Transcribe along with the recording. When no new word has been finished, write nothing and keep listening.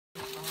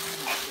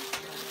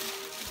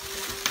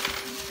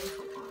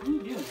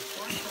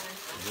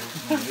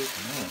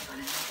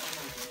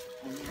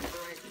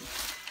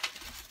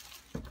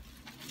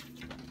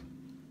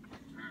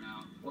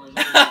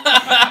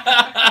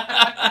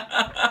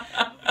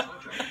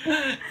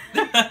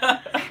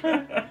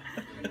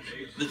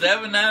Does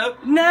Evan know?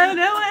 No,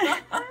 no one.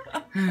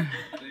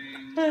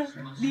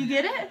 Do you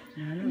get it?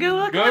 Go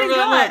look what he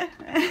got.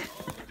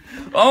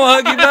 Oh,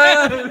 hug you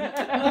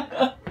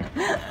back.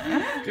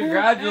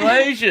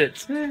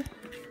 Congratulations.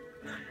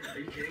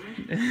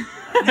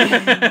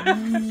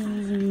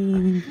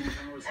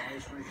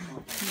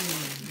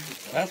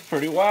 That's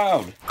pretty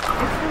wild.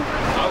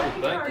 I would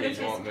think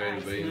he'd want me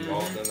to be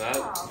involved in that.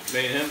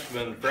 Me and him's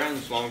been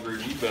friends longer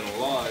than you've been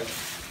alive.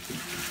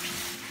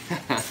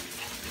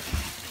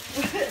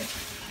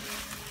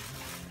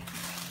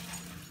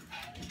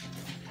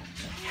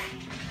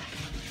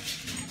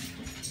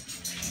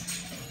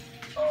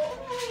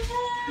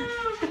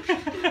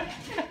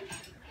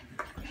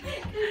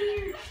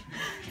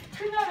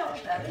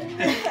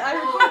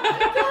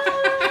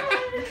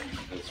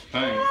 It's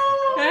pain.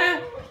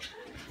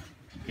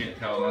 Can't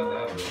tell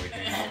that really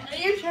came out.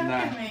 You're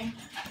choking me.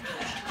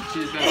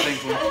 She's been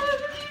thinking.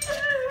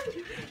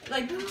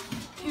 Like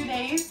 2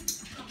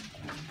 days.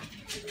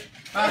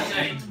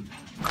 Okay.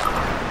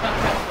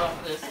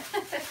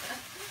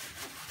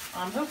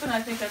 I'm hoping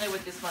I think I know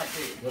what this might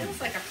be. It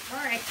looks like a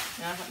fright.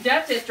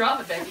 Dad says drop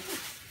it, baby.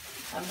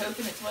 I'm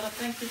hoping it's what I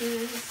think it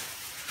is.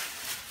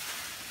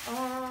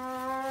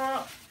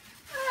 Oh.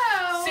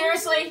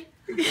 Seriously?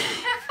 You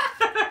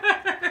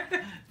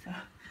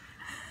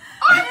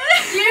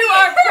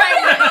are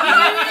pregnant!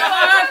 You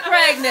are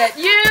pregnant!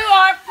 You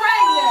are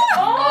pregnant!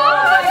 Oh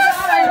my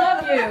God, I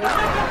love you!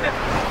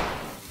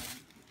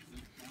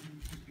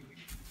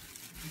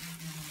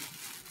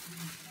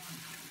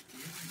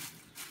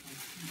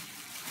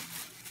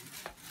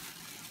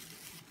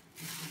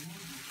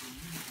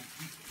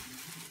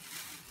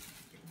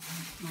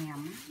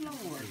 My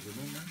Lord.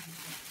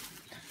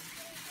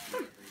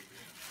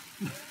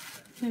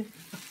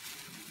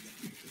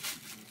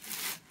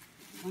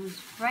 I was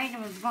afraid it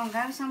was going to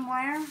go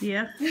somewhere.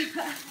 Yeah.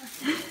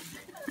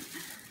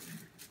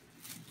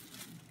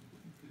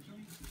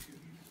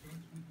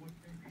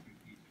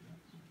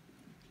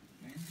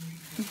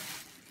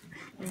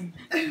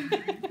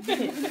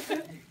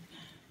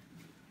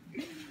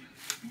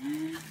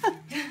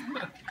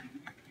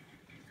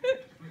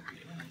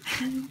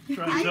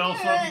 I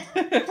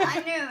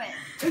knew it.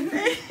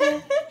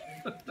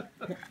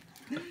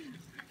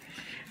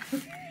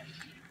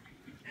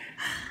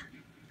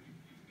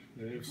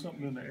 There's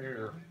something in the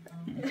air.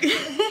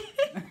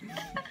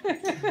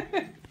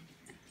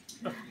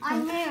 I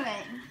knew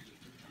it.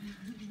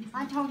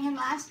 I told him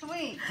last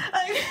week.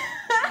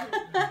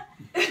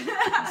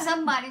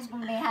 Somebody's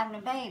going to be having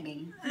a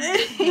baby.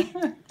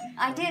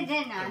 I did,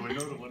 didn't I? We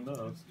know that one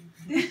does.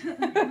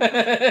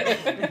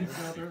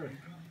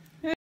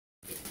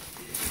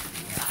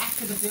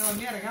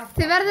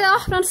 Þið verðið að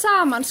opna hann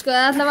saman, sko,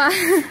 eða allavega.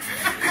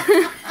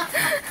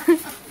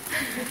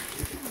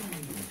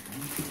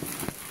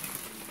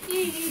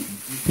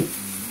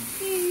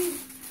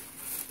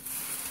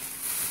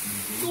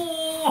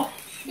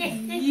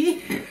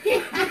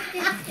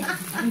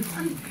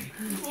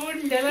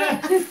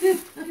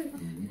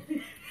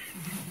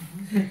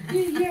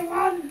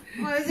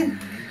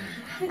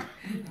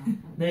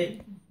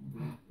 Nee.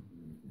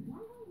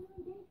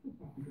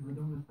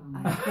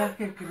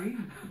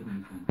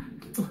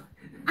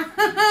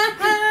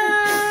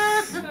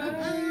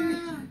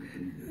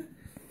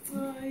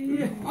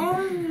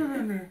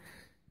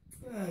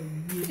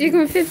 Ég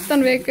kom í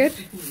 15 vikur.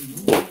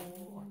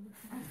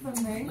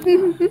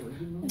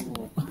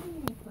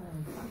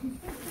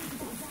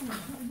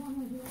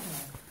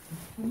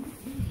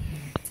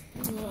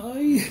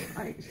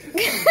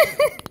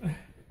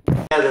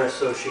 Together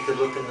so she could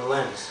look in the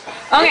lens.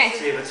 Okay.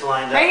 See if it's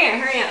lined up. Right here,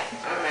 hurry up.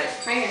 Alright.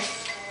 Right here.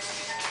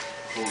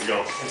 Here we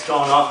go. It's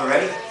going off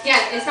already?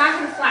 Yeah, it's not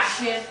gonna flash.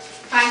 You have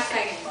 5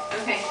 seconds.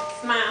 Okay,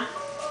 smile.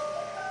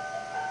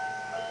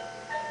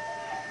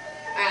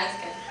 Alright, that's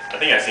good. I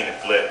think I've seen it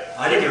flip.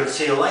 I didn't even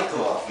see a light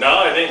go off.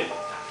 No, I think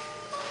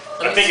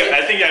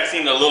I've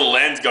seen the little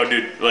lens go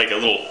do like a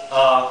little.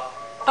 Oh,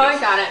 I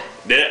got it.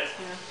 Did it?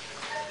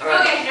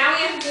 Alright. Okay, now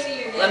we have to give you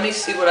your name. Let me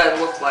see what I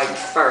look like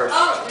first.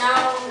 Oh,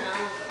 no.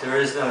 There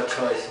is no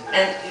choice.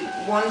 And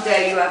one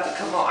day you have to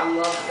come on. I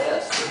love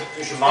this.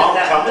 Is your mom and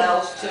that coming?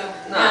 bells too?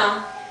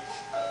 No.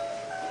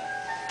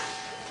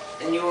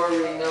 And you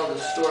already know the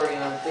story,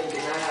 and I'm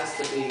thinking that has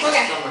to be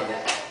some of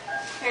it.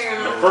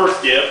 Here, The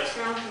first gift.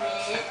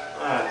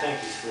 Ah,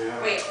 thank you,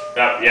 sweetheart. Wait.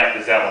 Yeah,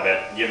 is that one, Ben?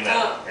 Give him that.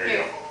 Oh, There you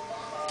here. go.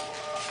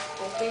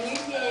 Open your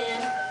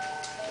tin.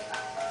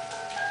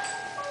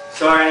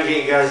 Sorry I didn't get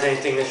you guys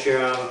anything this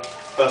year. I'm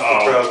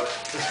busted broke.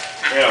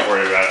 You're not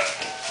worried about it.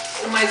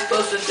 What am I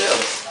supposed to do?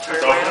 Turn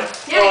It's around? open.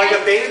 Oh, I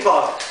got baby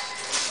bottles.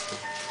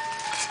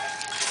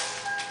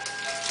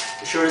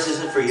 You sure this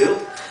isn't for you?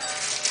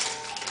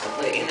 I'll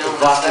let you know.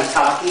 The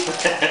walkie-talkie?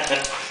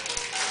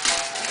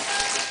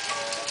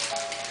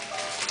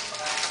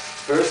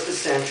 First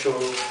essential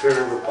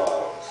Gerber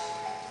bottles.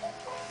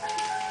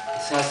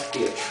 has to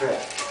be a trick.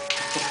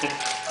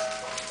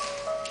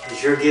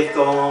 Does your gift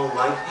go along with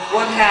mine?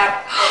 What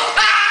happened?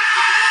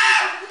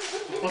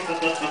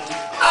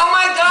 Oh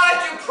my God,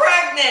 you're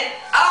pregnant!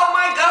 Oh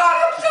my God,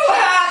 I'm so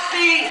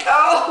happy!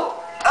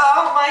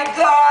 Oh my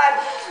God!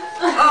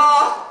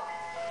 Oh.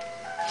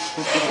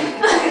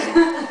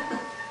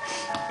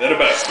 That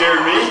about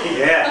scared me.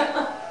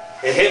 Yeah.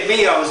 It hit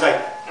me, I was like,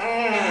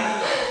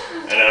 And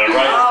it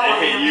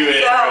hit you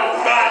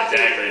about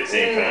exactly the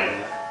same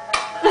time.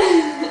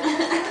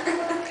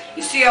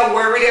 You see how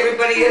worried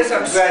everybody is?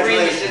 I'm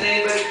screaming. Congratulations. Did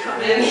anybody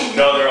come in?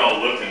 No, they're all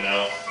looking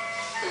now.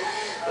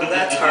 Well,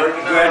 that's hard.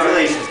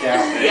 congratulations,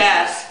 Dad.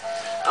 Yes.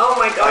 Oh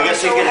my God, I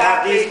guess I'm you so can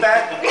have happy. these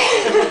back.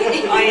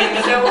 I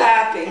am so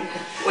happy.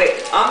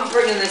 Wait, I'm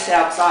bringing this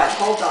outside.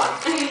 Hold on.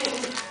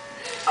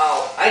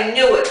 Oh, I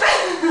knew it.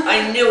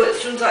 I knew it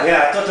as soon as I...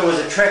 Yeah, I thought there was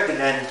a trick, and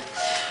then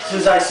as soon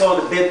as I saw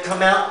the bib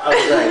come out, I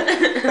was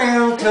like,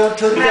 bam, two Come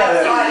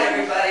together. outside,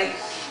 everybody.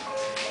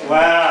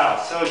 Wow,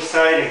 so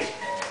exciting.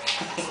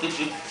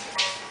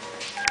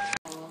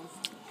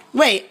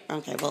 Wait.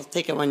 Okay, we'll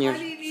take it when you're.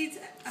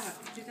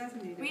 She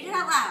doesn't need it. Read it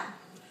out loud.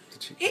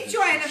 It's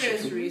your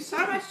anniversary. So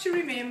much to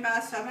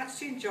remember, so much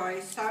to enjoy,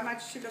 so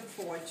much to look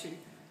forward to.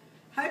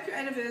 Hope your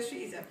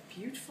anniversary is a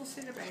beautiful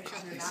celebration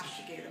of your life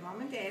together. Mom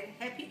and Dad,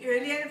 happy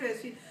early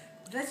anniversary.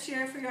 This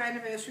year for your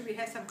anniversary we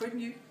have some good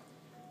news.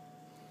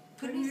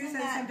 Good news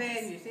and some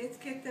bad news. Let's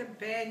get the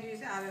bad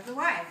news out of the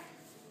way.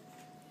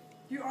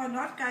 You are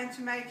not going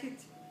to make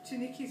it to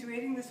Nikki's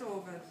wedding this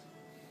August.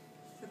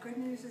 The good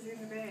news is in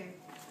the bag.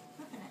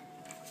 Open it.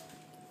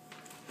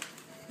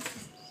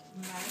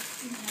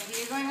 Maybe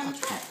you're going on a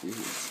trip.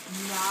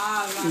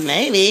 No,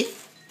 Maybe.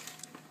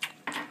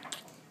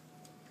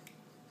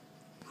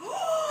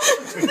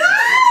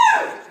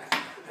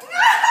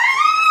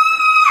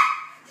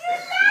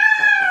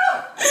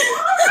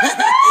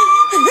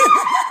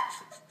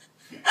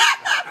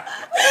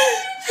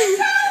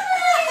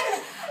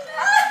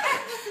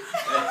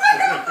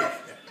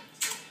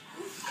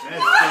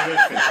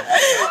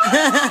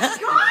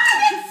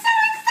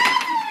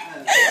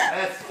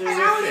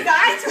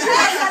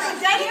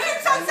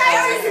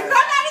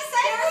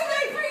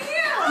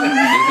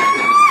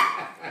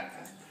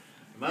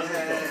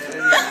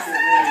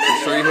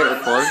 Sure you hit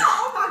record?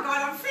 Oh my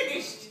God, I'm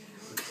finished.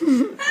 When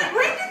did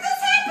this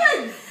happen?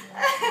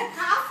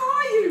 How far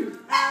are you?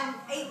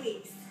 8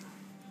 weeks.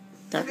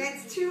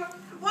 That's too...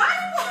 Why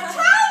didn't you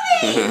tell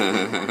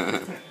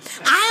me?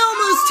 I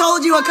almost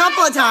told you a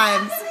couple of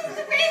times. This is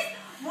the best.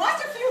 What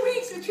a few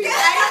weeks between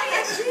Amy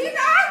and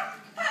Gina,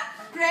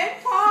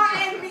 Grandpa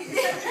and me.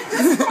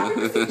 This is what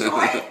we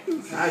enjoy.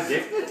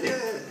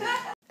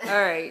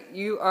 Alright,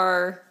 you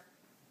are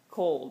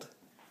cold.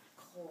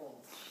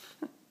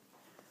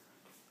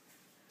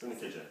 In the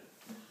kitchen.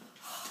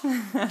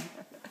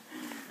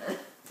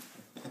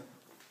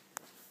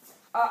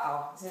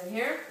 Uh-oh. Is it in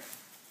here?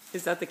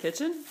 Is that the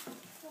kitchen?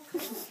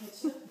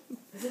 Is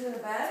it in the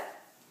bed?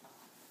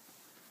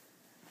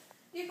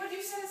 Yeah, but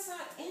you said it's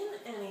not in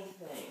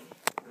anything.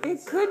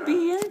 It could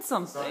be in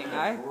something.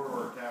 drawer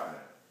or a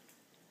cabinet.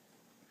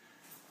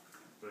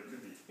 But it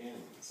could be in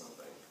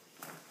something.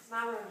 It's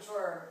not in a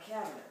drawer or a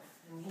cabinet.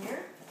 In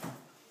here?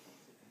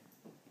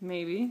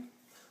 Maybe.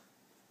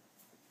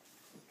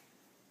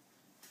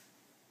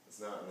 It's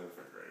not in the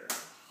refrigerator.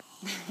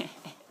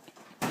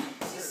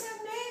 She said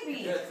maybe.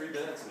 You got 3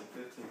 minutes and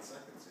 15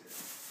 seconds here.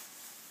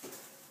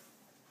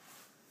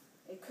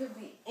 It could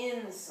be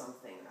in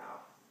something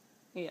though.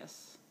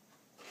 Yes.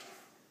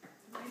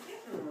 Am I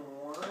getting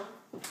warm?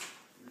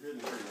 You're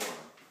getting pretty warm.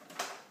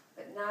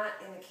 But not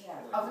in the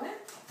cabinet. Open it?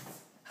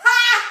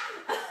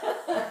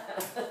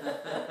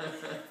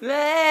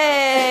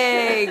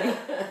 Leg!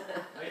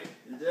 Hey,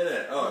 you did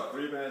it. Oh,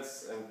 3 minutes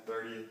and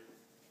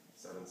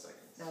 37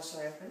 seconds. Now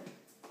should I open it?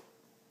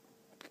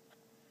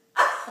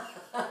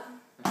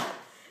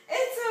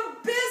 It's a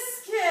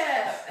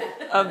biscuit!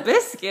 A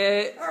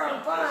biscuit? Or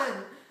a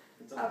bun.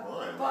 It's a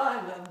bun.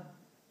 Bun.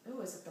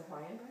 Ooh, is it the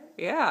Hawaiian bread?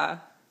 Yeah.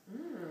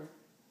 Mmm.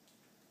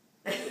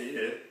 Eat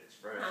it. It's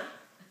fresh.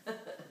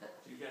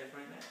 You guys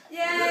right now?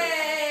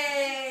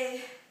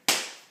 Yay!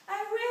 I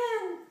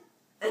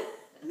win!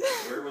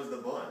 Where was the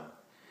bun?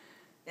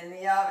 In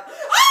the oven.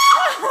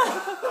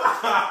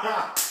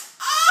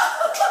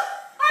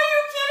 Are you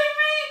kidding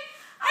me?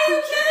 Are you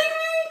kidding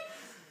me?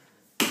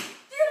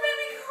 You made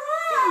me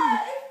cry.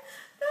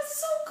 That's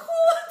so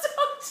cool.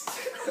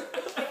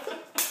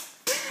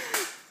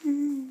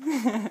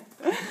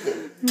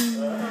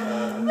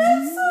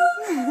 That's so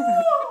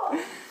cool.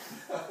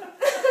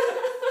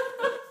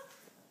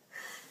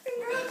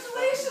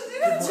 Congratulations. You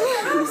didn't turn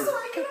around so I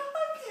can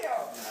hug you.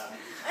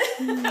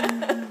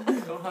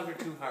 Don't hug her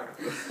too hard.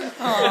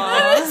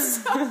 Aww.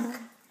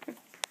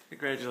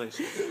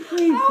 Congratulations.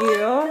 Thank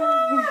you.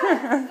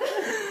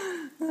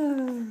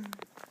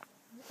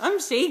 I'm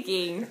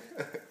shaking.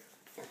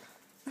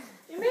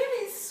 You made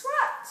me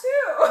sweat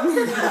too.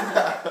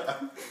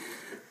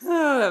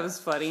 Oh, that was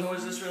funny. So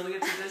is this really a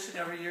tradition?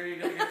 Every year you're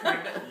going to get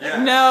pregnant?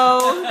 Yeah.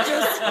 No,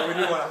 just But we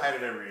do want to hide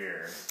it every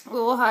year.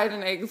 we'll hide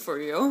an egg for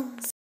you.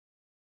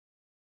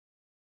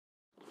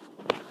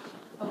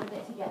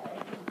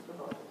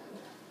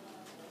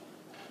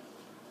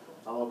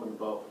 I'll open the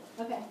boat.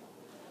 Okay.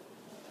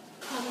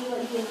 Tell me what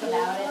you think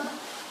about it.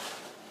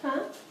 Huh?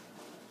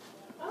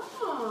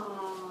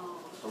 Oh.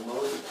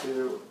 Promoted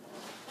to.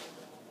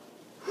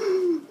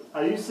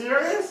 Are you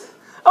serious?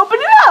 Open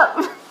it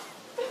up!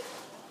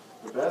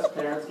 The best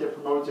parents get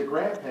promoted to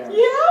grandparents.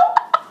 Yeah? Oh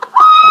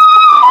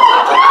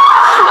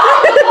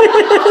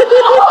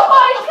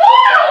my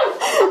god!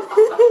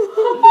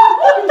 Oh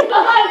my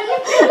god, are you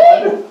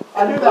kidding? I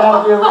knew that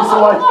would be a reason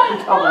why you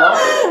come up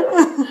here.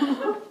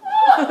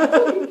 Oh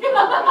my god!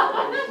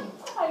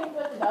 I didn't go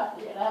to the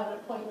doctor yet. I have an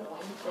appointment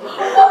Wednesday. Oh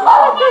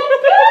my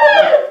god!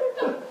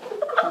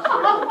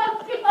 Oh my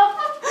god!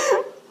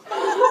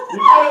 You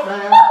got it,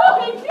 man. Oh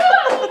my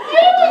god! You're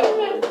kidding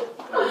me!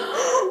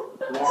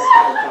 Long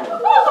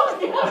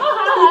time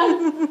coming.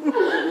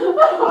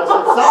 Oh I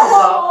said something's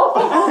up.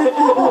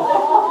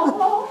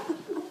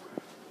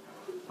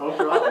 Don't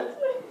drop it.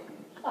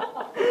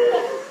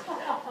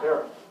 Here.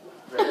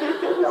 Here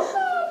you go.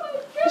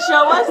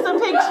 Show us the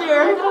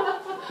picture.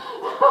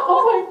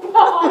 Oh my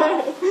god!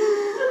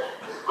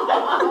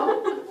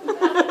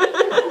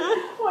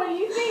 What do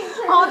you think?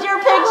 Hold your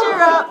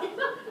picture up.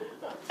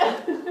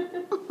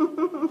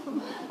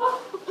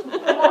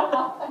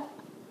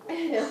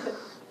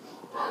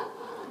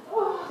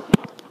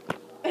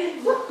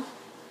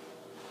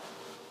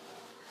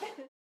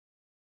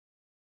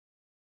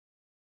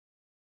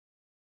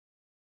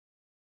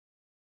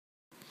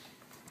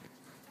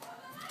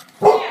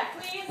 Yeah,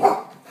 please.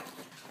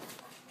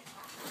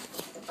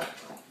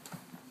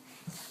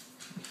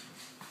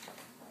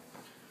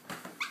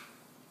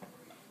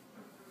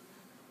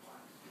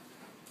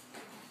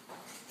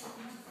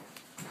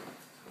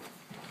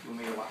 You want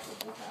me to watch the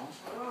whole house?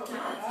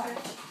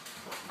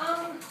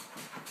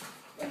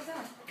 Where's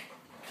that?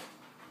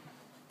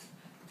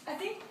 I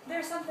think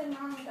there's something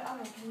wrong with the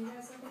oven. Can you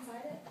guys look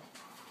inside it?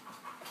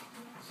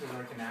 Is there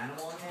like an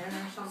animal in there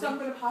or something? So I'm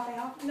gonna pop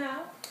out? No.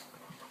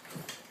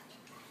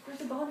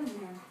 There's a bun in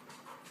there.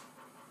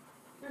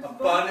 There's A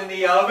bun in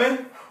the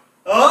oven?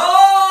 Oh!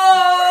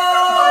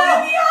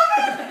 in the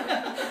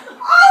oven!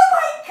 Oh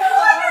my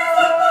god!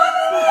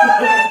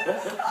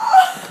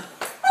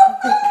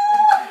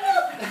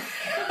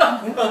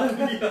 Bun in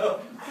the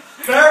oven.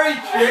 Very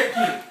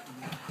tricky.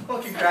 Well,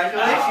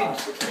 congratulations.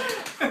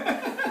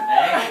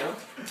 Thank you.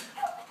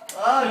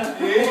 Oh,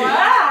 geez.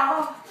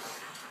 Wow!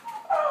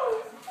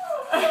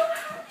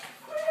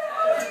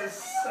 That is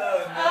so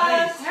It's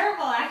nice.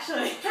 terrible,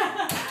 actually. Well,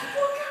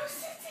 go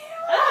sit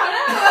down. Oh,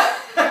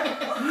 no.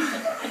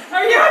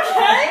 Are you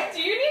okay? Do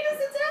you need to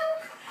sit down?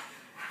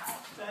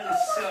 That is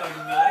so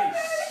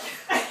nice.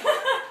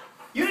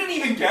 You didn't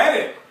even get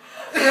it.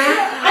 I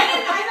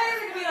thought you were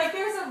going to be like,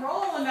 there's a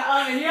roll in the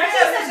oven. You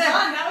actually said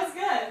done. That was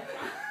good.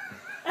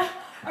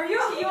 Are you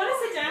okay? You want to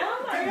sit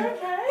down? Are you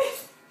okay?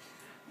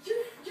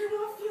 You're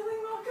not feeling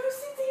well. Go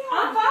sit down.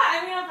 I'm fine.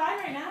 I mean, I'm fine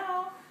right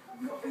now.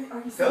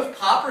 Are you Those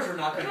poppers are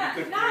not going to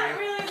be good Not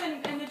for you.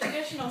 really in the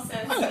traditional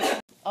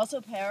sense.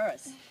 Also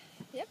Paris.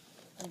 Yep.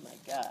 Oh my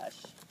gosh.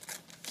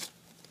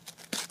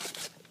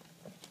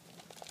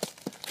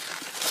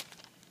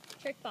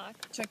 Trick box.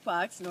 Trick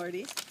box,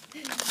 Nordies.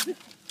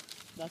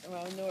 Nothing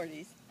wrong with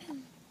Nordies.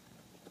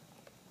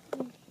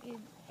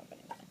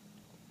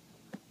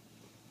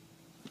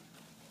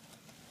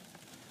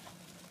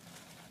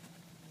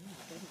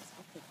 Goodness,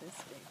 look at this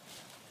thing.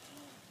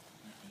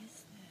 What is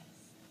this?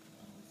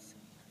 Oh, it's so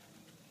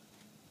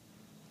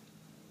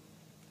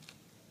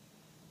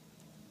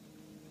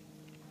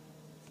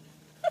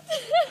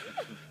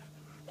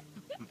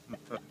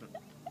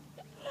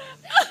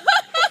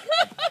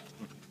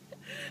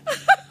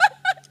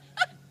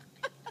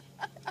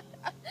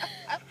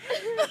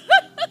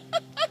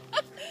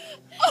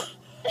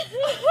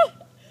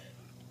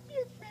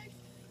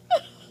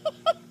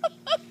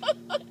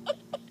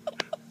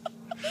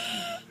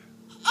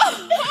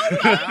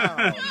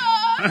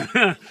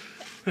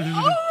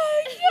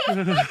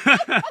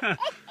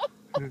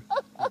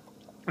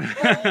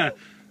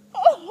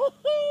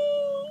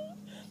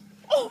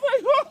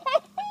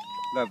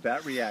Love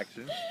that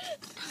reaction.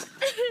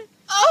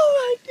 Oh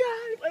my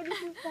god! When did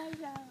you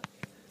find out?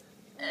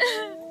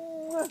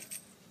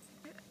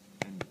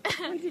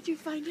 When did you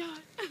find out?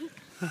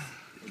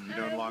 You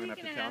don't long enough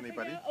to tell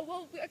anybody? Oh,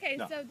 well, okay,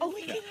 No. so A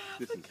week and a half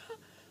This is, ago.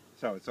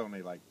 so it's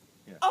only like,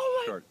 yeah,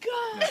 Oh my short.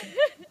 god!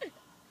 Yeah.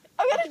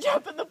 I'm gonna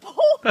jump in the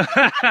pool.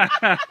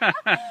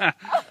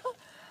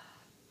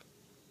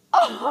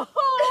 Oh.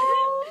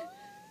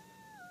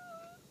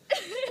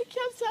 I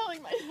kept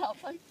telling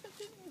myself like it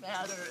didn't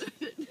matter.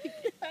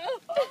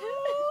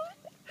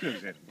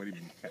 Susan, what do you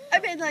mean? You can't I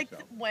tell mean like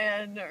yourself?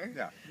 when or.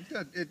 Yeah,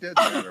 it does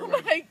matter Oh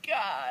when. my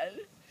god.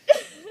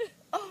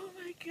 Oh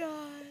my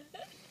god.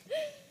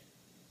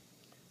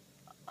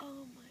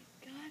 Oh my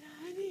god,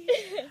 honey.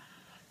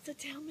 So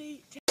tell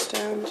me.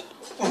 Stand.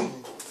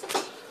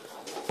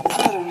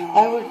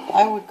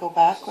 I would go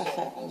back with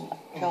it and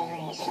tell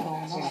them what's going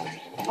on.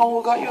 Oh,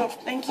 we got you.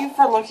 Thank you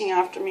for looking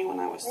after me when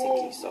I was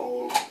sicky.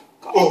 So,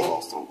 got you a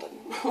little something.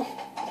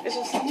 It's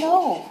just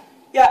No.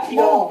 yeah. You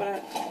No.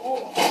 gotta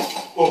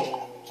open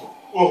it.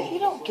 You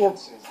don't give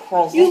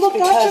presents. You looked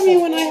because after me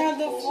of- when I had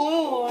the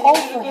flu. Oh,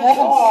 for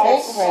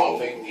heaven's sake,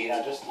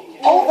 Ray.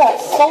 Oh,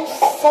 that's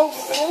so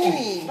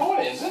silly. No,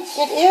 it isn't.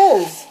 It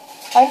is.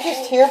 I'm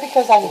just here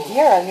because I'm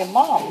here. I'm your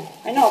mom.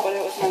 I know, but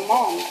it was my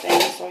mom's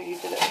thing, so you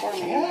did it for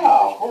me. Yeah,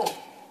 of course.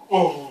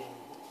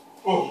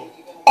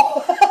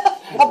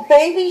 A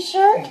baby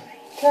shirt?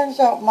 Turns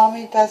out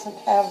Mommy doesn't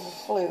have the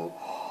flu.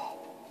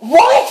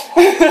 What?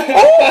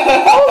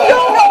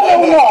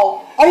 Oh,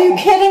 no. Are you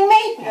kidding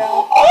me? Yeah.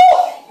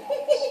 Oh.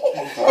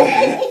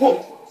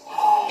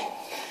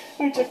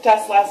 We took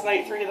tests last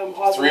night, 3 of them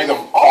positive. 3 of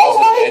them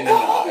positive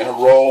in a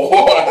row.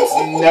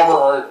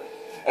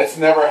 It's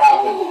never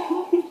happened.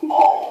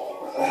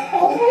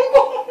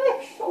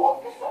 Oh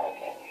my gosh.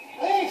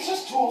 Hey, it's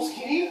just tools,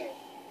 kitty.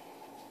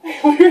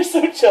 We were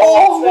so chill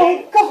Oh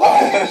my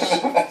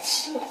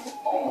gosh.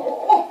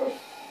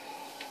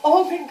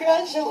 Oh,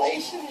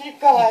 congratulations, you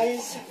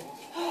guys.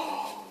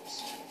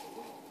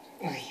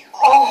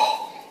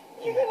 Oh,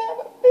 you're going to have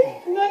a baby.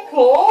 Isn't that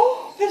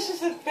cool? This is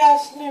the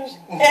best news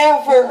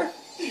ever.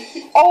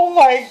 Oh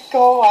my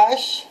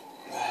gosh.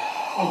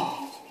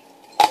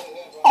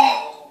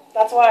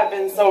 That's why I've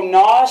been so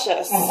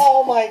nauseous.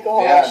 Oh my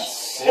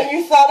gosh. Yeah, And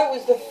you thought it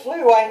was the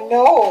flu, I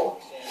know.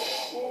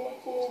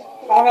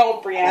 I hung out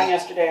with Brianne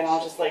yesterday and I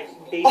was just like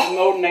baby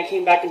mode and I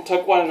came back and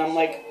took one and I'm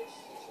like,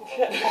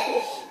 shit.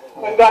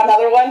 We've got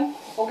another one.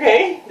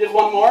 Okay, did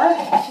one more.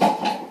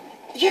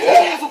 You're going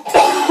to have a baby.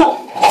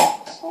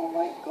 Oh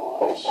my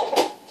gosh.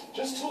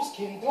 Just tools,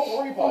 kitty. Don't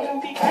worry about Don't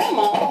it. be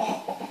grandma.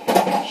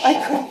 I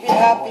couldn't be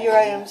happier.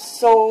 I am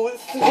so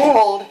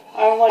thrilled.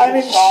 I'm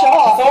in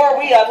shock. So are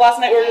we. Last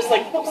night we were just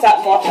like sat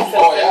and watching films.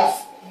 Oh, yeah.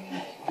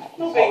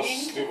 No baby.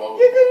 You're going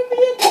to be a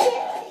daddy.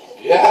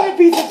 You're going to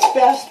be the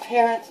best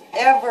parents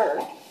ever.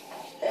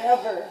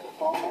 Ever.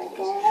 Oh my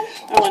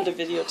gosh. I wanted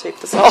to videotape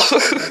this all.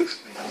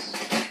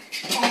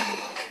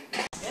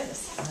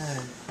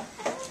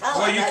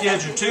 Well, you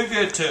kids are too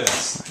good to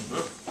us.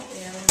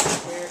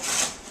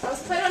 I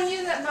was planning on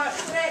using that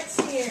box for next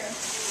year.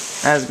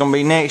 That's gonna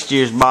be next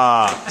year's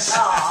box.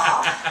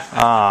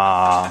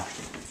 Aww.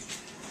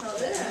 Oh,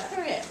 this is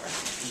forever.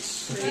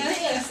 So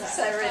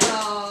really.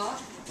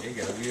 There you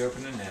go. Be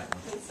opening that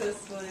one. It's so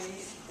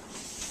sweet.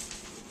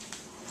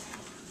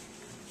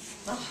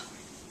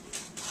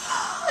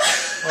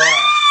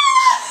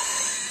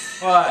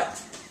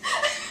 What?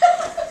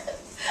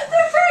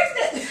 They're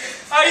pregnant.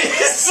 Are you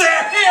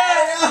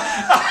serious?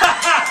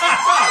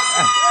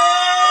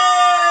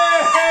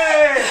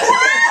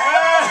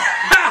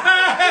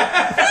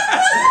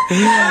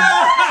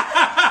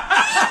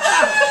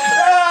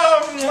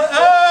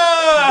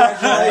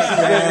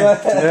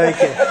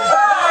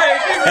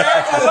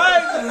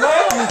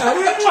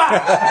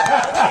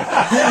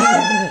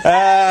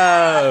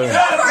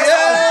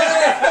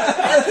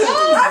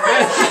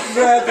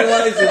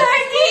 Congratulations.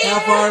 How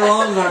far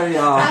along are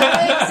y'all?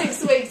 I'm like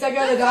 6 weeks. I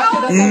go to the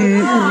doctor. That's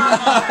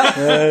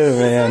Oh,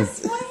 man. I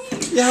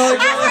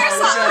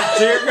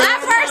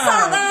first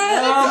saw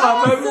that. Oh,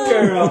 my baby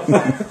girl.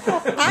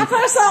 I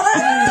first saw that.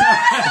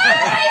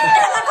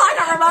 It looked like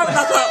a remote. I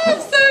thought,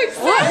 I'm so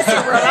excited. That's a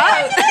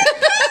remote.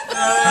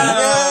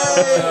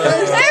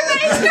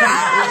 Everybody's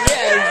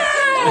crying.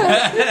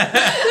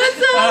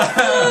 That's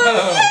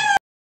awesome.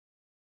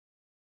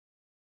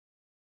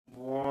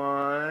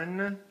 One.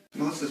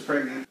 Melissa's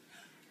pregnant.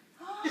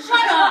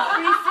 Shut up.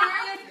 Are you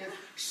serious?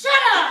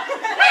 Shut up.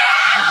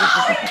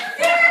 Are you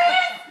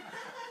serious?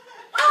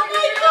 Oh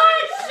my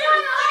God,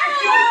 shut up.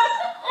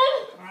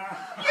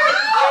 You're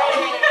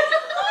kidding.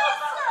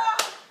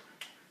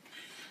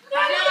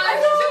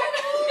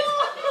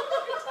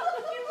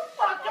 You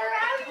fucker.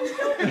 How do you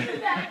do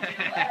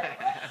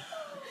that?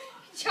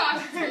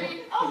 Josh, 3, 2,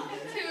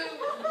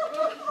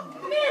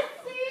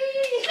 Missy.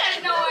 Shut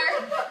the door.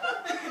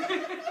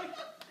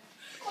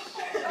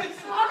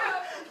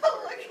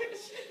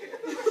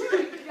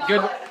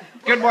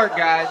 Good work,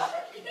 guys.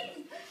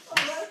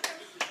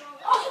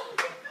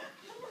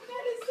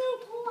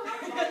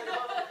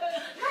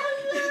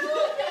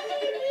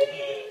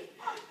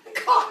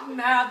 Cotton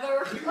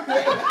Mather. I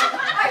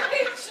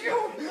hate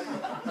you.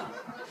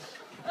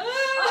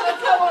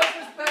 That's how much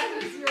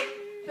respect is your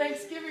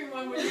Thanksgiving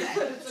one when you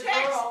said it's a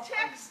girl.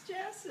 Text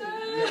Jessie.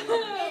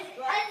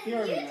 You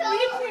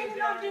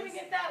planned on doing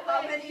it that way.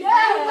 How many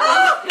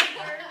Yes.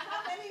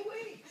 How many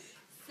weeks?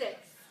 6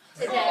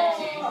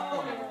 today.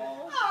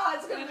 Oh,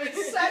 it's going to be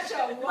such a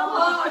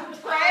long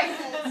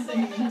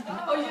pregnancy.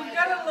 Oh, you've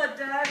got to let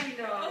Daddy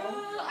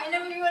know. I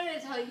know we wanted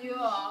to tell you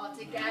all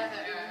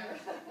together.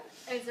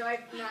 And so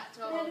I've not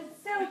told. That is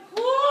so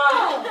cool.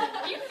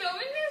 Are you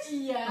filming this?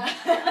 Yeah.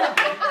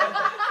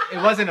 It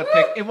wasn't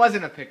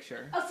a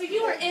picture. Oh, so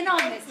you were in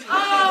on this.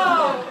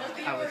 Oh,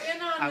 you I were was-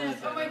 in on I this.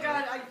 was Oh my in.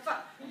 God,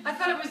 I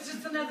thought it was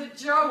just another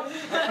joke.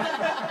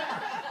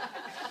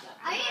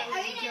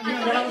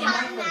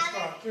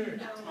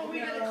 Oh, we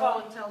gotta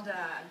call and tell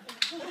Dad.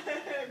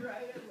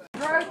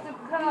 Birth of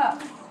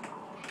cups.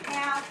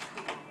 Half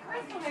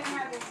Crystal didn't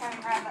have this kind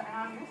of rabbit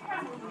on. This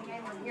probably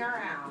came from your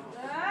house.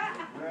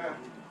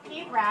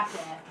 Keith wrapped it.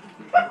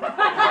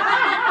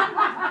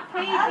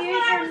 Keith,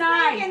 use your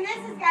knife. And this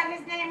has got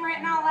his name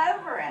written all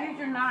over it. Use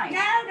your knife.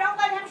 No, don't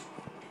let him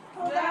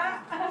pull that.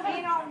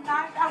 He don't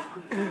knife off.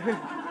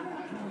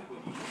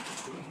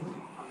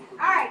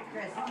 All right,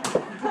 Crystal.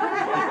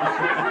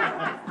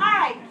 All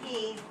right,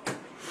 Keith.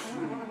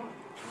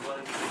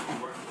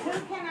 Who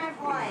can I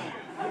blame?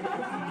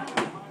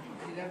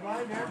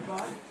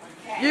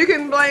 You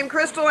can blame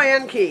Crystal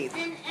and Keith.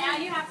 Now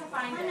you have to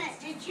find it.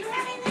 Did you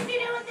have anything to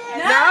do with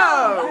this?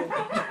 No.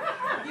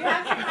 You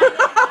have to find it.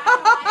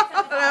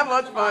 That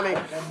much funny. I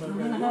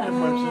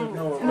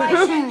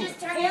should just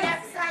turn it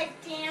upside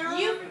down.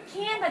 You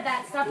can, but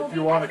that stuff will If be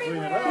you want to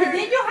clean it up.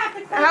 Then you'll have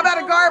to clean How about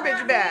a it garbage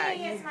for bag?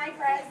 me as my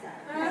present.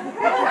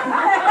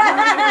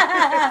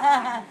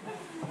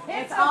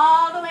 It's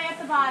all the way at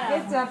the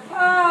bottom. It's a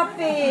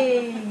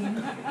puppy.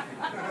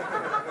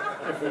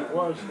 If it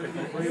was, they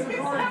could clean it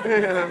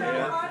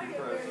up.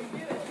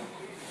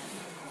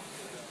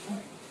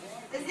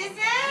 Is this it?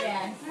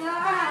 Yes.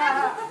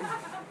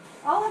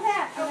 All of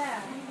that.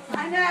 I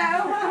know.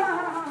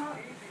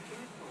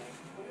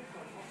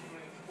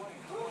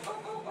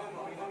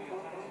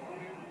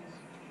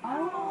 Oh,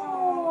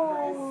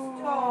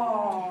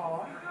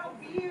 Crystal. How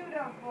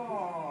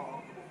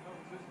beautiful.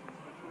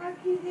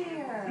 Looky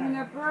there. And a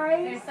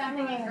bracelet. There's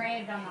something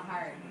engraved on the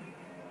heart.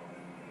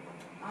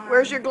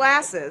 Where's your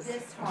glasses?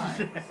 This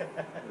heart.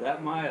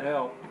 That might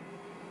help.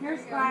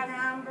 Here's my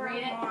number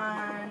Read it.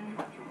 1.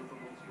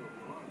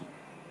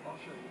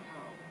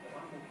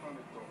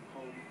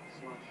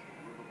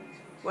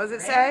 What does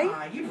it say?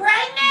 You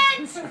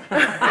pregnant? Oh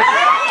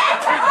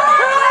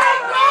my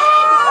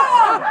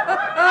God!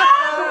 Oh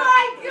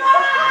my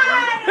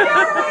God!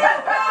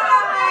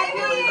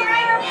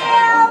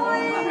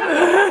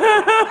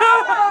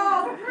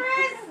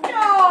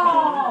 Crystal!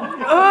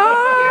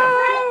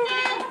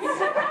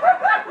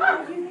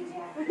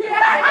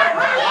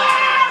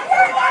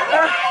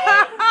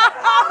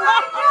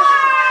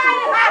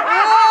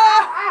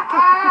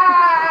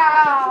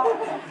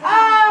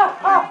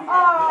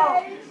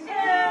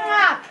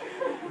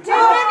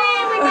 Tiffany,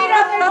 we need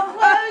other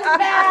clothes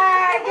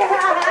bag.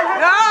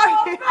 Oh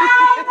my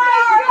gosh!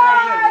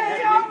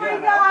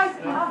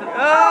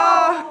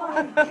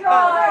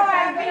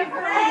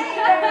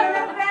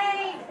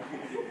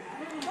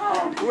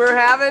 We're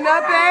having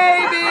a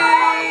baby.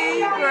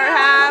 We're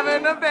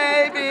having a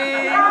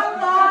baby. How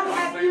long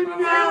have you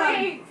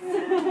known?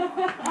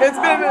 It's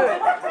been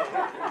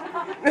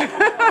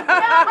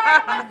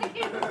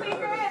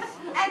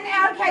And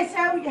okay, so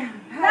how'd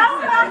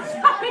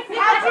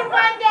you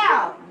find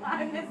out? I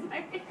missed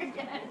my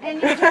period. And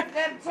you took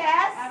the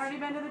test? I've already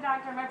been to the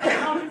doctor. My first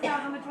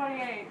ultrasound's on the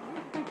 28th.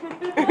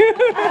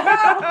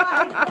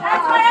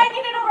 That's why I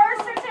needed a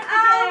birth certificate.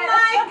 Oh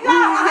my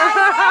God!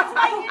 That's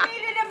why you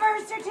needed a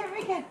birth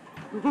certificate.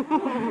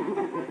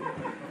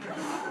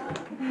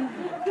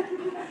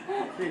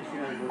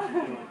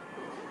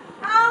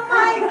 Oh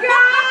my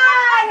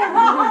God!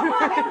 Oh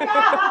my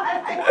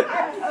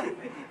God!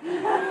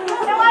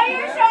 So why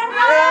you're showing me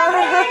all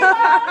that?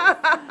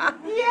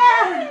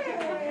 Yeah!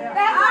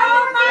 That's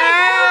Oh my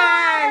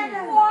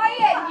God!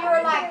 Quiet. You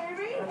were like,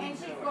 and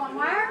she's going,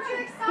 why aren't you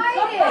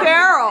excited?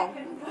 Carol.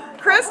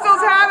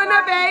 Crystal's having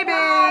a baby.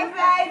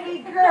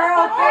 Baby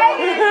girl,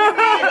 baby.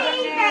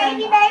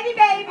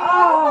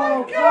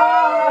 Oh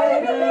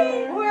God,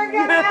 we're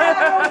gonna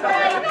have a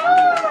baby.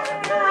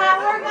 We're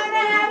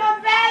gonna have a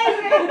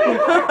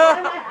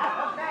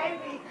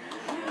baby.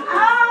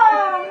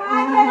 Oh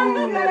my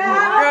baby's gonna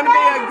have You're gonna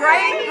be a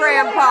great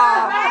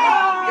grandpa.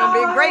 You're gonna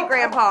be a great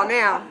grandpa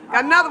now.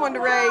 Got another one to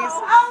raise.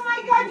 Oh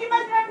my God, you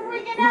must have been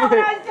freaking out when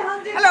I was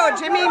telling you. Hello,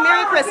 Jimmy.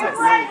 Merry Christmas.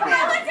 Like,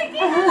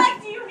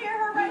 do you hear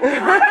her right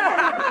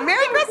now?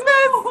 Merry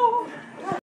Christmas.